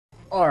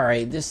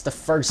Alright, this is the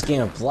first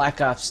game of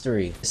Black Ops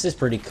 3. This is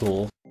pretty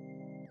cool.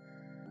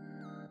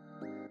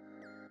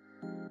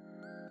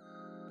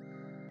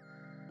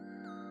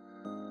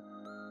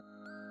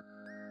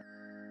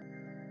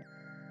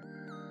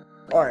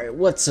 Alright,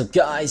 what's up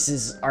guys, this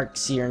is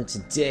TheArx here, and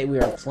today we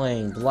are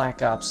playing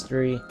Black Ops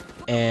 3,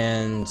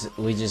 and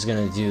we're just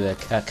gonna do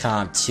a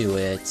comp to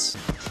it.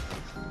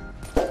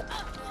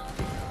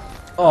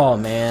 Oh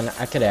man,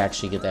 I could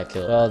actually get that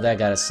kill. Well, that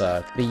gotta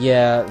suck. But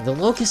yeah, the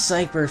Locust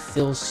Sniper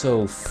feels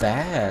so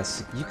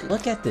fast. You can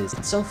look at this,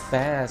 it's so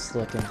fast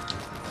looking.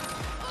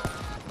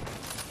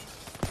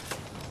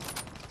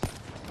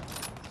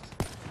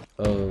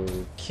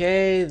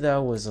 Okay, that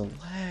was a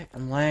lag.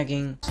 I'm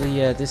lagging. So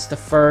yeah, this is the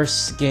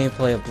first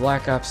gameplay of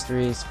Black Ops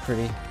 3. It's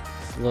pretty,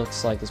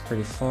 looks like it's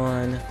pretty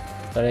fun,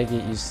 but I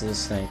get used to the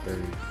sniper.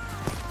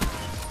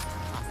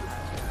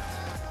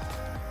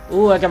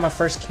 Ooh, I got my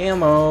first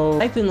camo.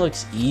 Sniping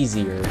looks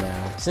easier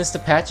now. Since the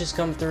patches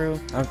come through,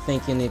 I'm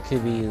thinking it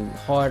could be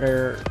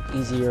harder,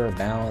 easier, or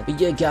balanced. But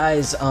yeah,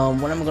 guys,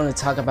 what I'm going to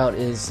talk about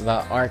is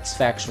the TheArx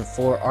Faction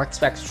 4. TheArx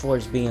Faction 4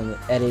 is being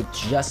edited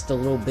just a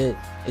little bit.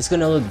 It's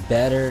going to look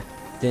better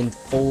than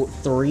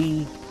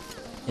 3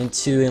 and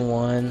 2 and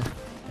 1,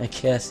 I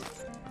guess.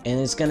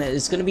 And it's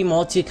gonna be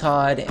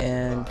multi-COD,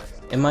 and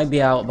it might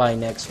be out by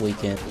next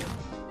weekend.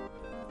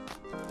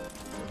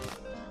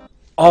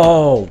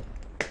 Oh!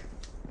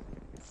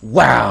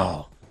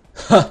 Wow!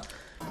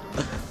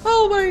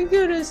 Oh my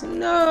goodness,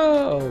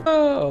 no!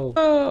 Oh,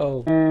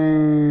 oh!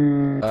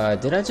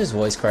 Did I just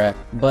voice crack?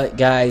 But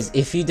guys,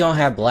 if you don't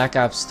have Black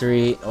Ops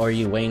 3 or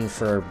you waiting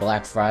for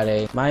Black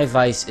Friday, my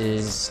advice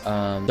is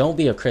don't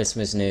be a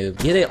Christmas noob.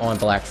 Get it on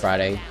Black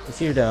Friday.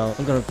 If you don't,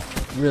 I'm gonna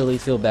really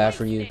feel bad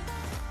for you.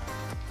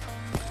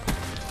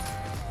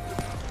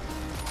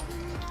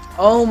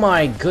 Oh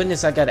my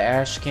goodness, I got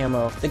Ash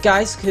camo. The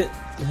guys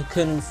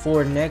couldn't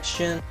afford next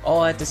gen.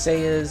 All I have to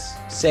say is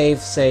save,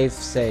 save,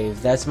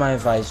 save. That's my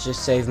advice.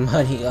 Just save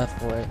money up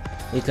for it,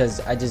 because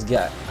I'm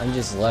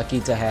just lucky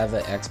to have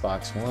an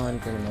Xbox One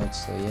pretty much.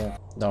 So yeah,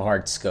 the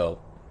hard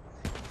scope.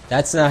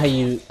 That's not how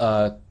you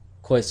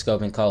quit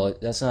scope and call it.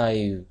 That's not how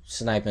you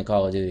snipe in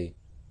Call of Duty.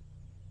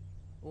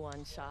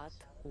 One shot,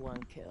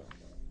 one kill.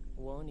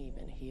 Won't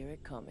even hear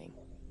it coming.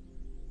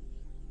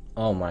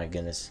 Oh my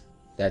goodness,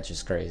 that's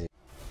just crazy.